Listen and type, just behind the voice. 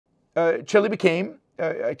Chile became,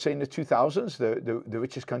 I'd say in the 2000s, the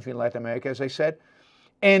richest country in Latin America, as I said.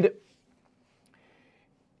 And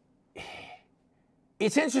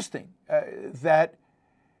it's interesting that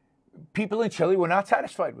people in Chile were not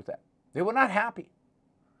satisfied with that. They were not happy.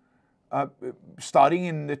 Starting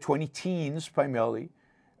in the 20-teens primarily,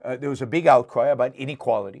 there was a big outcry about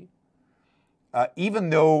inequality. Even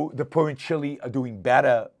though the poor in Chile are doing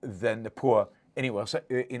better than the poor anywhere else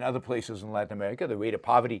in other places in Latin America, the rate of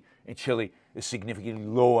poverty in Chile is significantly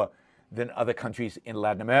lower than other countries in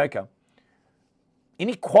Latin America.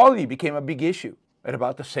 Inequality became a big issue. At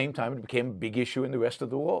about the same time, it became a big issue in the rest of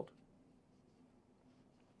the world.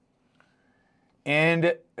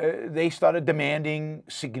 And they started demanding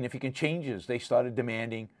significant changes. They started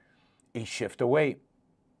demanding a shift away.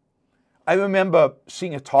 I remember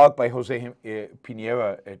seeing a talk by Jose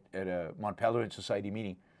Pinera at a Mont Pelerin Society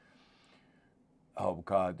meeting. Oh,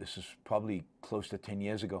 God, this is probably close to 10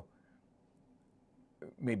 years ago.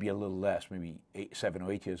 Maybe a little less, maybe 7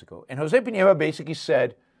 or 8 years ago. And Jose Pinera basically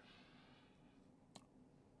said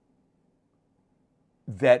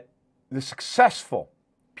that the successful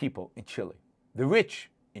people in Chile, the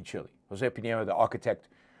rich in Chile, Jose Pinera, the architect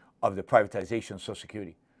of the privatization of Social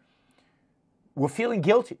Security, were feeling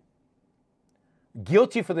guilty.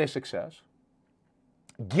 Guilty for their success,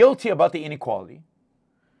 guilty about the inequality,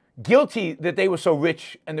 guilty that they were so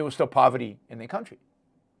rich and there was still poverty in their country.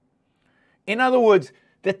 In other words,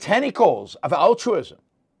 the tentacles of altruism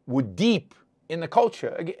were deep in the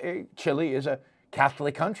culture. Chile is a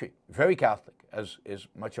Catholic country, very Catholic, as is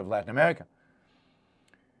much of Latin America.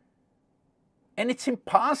 And it's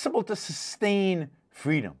impossible to sustain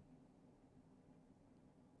freedom.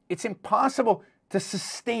 It's impossible to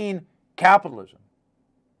sustain capitalism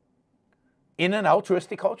in an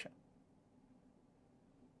altruistic culture.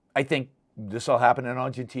 I think this will happen in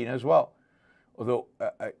Argentina as well. Although,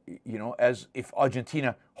 you know, as if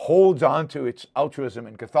Argentina holds on to its altruism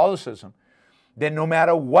and Catholicism, then no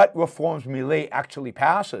matter what reforms Milei actually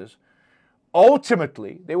passes,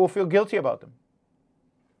 ultimately they will feel guilty about them.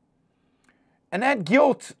 And that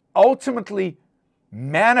guilt ultimately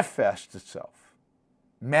manifests itself.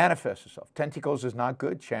 Tentacles is not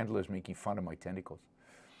good. Chandler's making fun of my tentacles.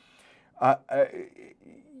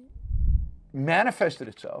 Manifested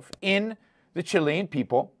itself in the Chilean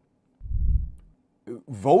people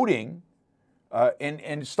voting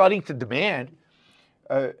and starting to demand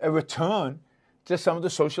a return to some of the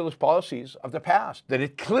socialist policies of the past that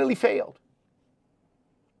had clearly failed.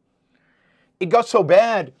 It got so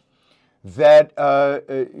bad that,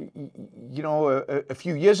 you know, a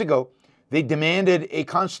few years ago, they demanded a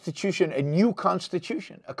constitution, a new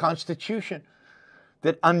constitution, a constitution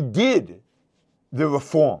that undid the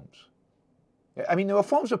reforms. I mean, the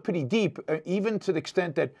reforms are pretty deep, even to the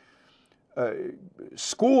extent that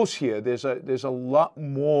schools here, there's a lot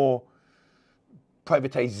more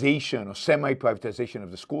privatization or semi-privatization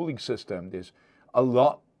of the schooling system. There's a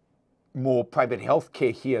lot more private health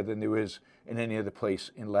care here than there is in any other place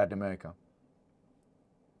in Latin America.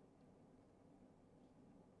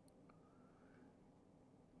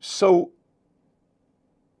 So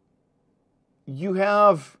you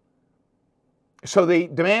have, so they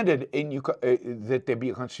demanded that there be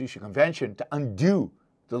a constitutional convention to undo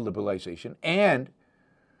the liberalization, and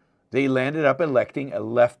they landed up electing a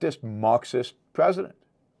leftist Marxist president.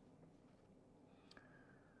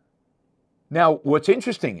 Now, what's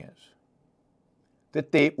interesting is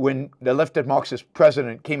that when the leftist Marxist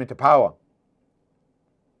president came into power,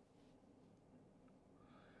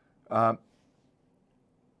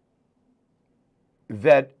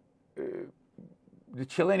 that the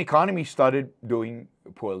Chilean economy started doing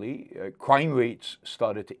poorly, crime rates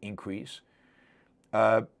started to increase,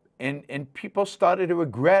 and people started to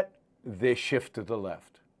regret their shift to the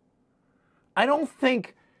left. I don't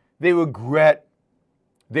think they regret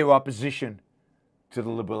their opposition to the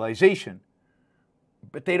liberalization,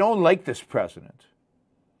 but they don't like this president,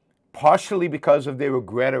 partially because of their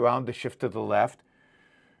regret around the shift to the left.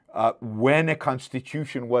 When a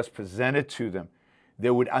constitution was presented to them, they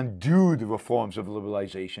would undo the reforms of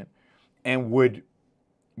liberalization and would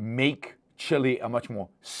make Chile a much more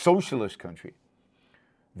socialist country.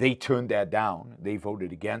 They turned that down. They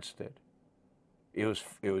voted against it.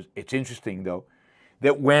 It's interesting, though,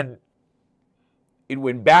 that when it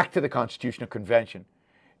went back to the Constitutional Convention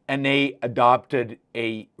and they adopted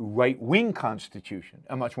a right-wing constitution,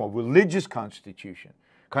 a much more religious constitution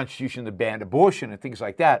that banned abortion and things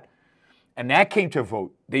like that, and that came to a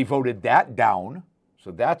vote, they voted that down. So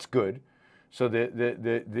that's good. So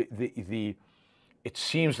it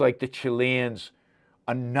seems like the Chileans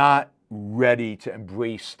are not ready to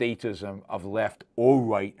embrace statism of left or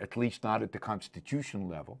right, at least not at the constitutional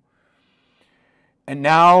level. And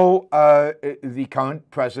now the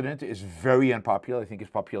current president is very unpopular. I think his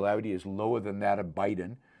popularity is lower than that of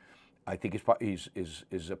Biden. I think his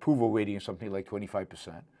approval rating is something like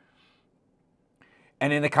 25%.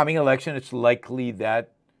 And in the coming election, it's likely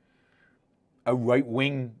that a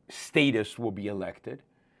right-wing statist will be elected.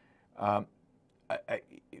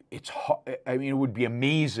 It would be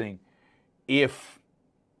amazing if,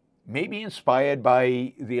 maybe inspired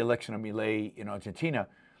by the election of Milei in Argentina,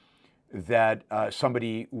 that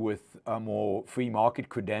somebody with more free market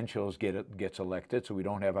credentials gets elected, so we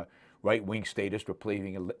don't have a right-wing statist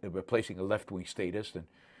replacing a left-wing statist, and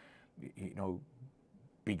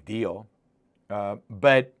big deal. So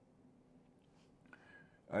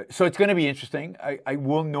it's going to be interesting. I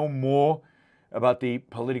will know more about the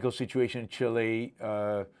political situation in Chile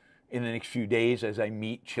in the next few days as I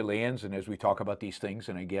meet Chileans and as we talk about these things,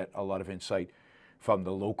 and I get a lot of insight from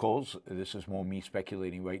the locals. This is more me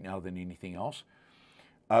speculating right now than anything else.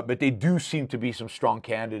 But there do seem to be some strong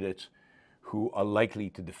candidates who are likely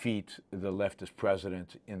to defeat the leftist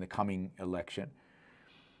president in the coming election.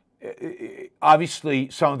 Obviously,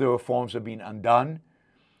 some of the reforms have been undone.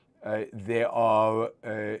 The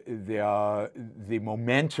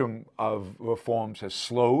momentum of reforms has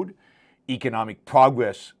slowed. Economic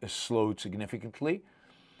progress has slowed significantly.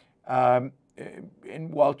 And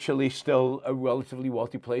while Chile is still a relatively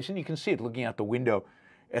wealthy place, and you can see it looking out the window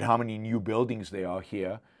at how many new buildings there are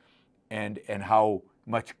here, and how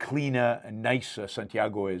much cleaner and nicer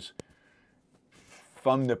Santiago is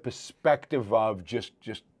from the perspective of just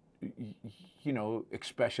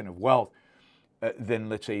expression of wealth, than,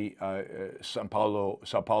 let's say, Sao Paulo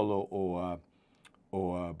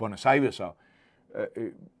or Buenos Aires are.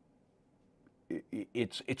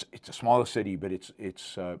 It's a smaller city, but it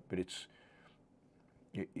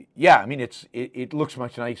looks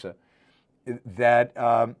much nicer.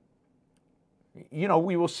 That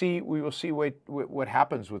we will see what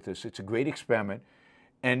happens with this. It's a great experiment,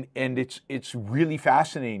 and it's really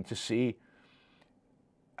fascinating to see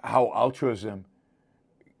how altruism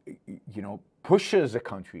pushes a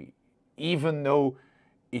country, even though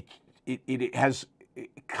it has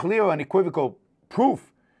clear and unequivocal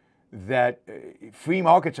proof that free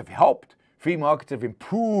markets have helped. Free markets have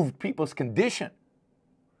improved people's condition.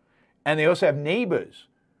 And they also have neighbors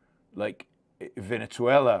like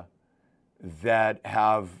Venezuela that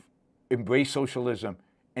have embraced socialism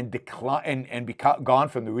and gone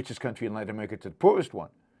from the richest country in Latin America to the poorest one.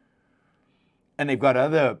 And they've got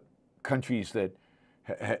other countries that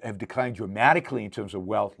have declined dramatically in terms of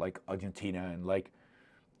wealth, like Argentina, and like,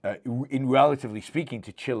 in relatively speaking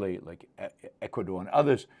to Chile, like Ecuador and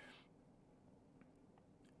others.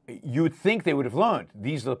 You would think they would have learned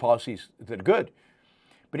these are the policies that are good.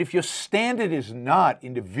 But if your standard is not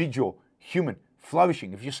individual human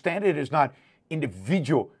flourishing, if your standard is not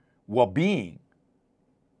individual well-being,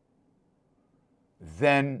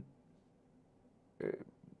 then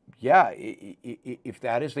if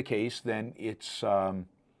that is the case, then it's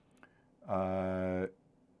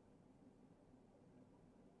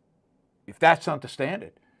if that's not the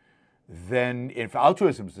standard, then if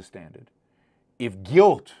altruism is the standard, if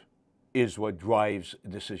guilt is what drives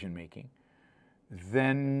decision making,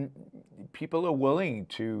 then people are willing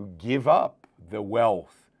to give up the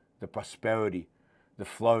wealth, the prosperity, the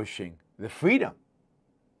flourishing, the freedom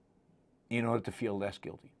in order to feel less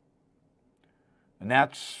guilty. And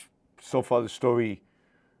that's so far the story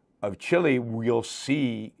of Chile. We'll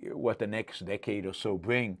see what the next decade or so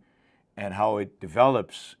bring and how it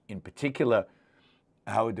develops, in particular,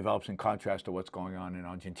 how it develops in contrast to what's going on in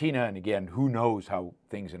Argentina. And again, who knows how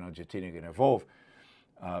things in Argentina are going to evolve,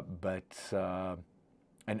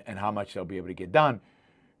 and how much they'll be able to get done.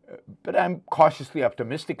 But I'm cautiously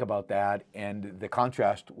optimistic about that, and the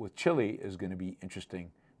contrast with Chile is going to be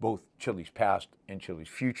interesting. Both Chile's past and Chile's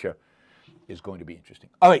future is going to be interesting.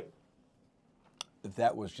 All right,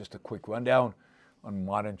 that was just a quick rundown on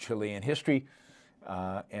modern Chilean history.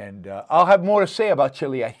 And I'll have more to say about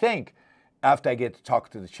Chile, I think, after I get to talk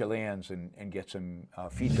to the Chileans and get some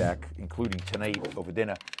feedback, including tonight over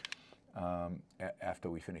dinner, after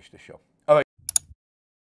we finish the show.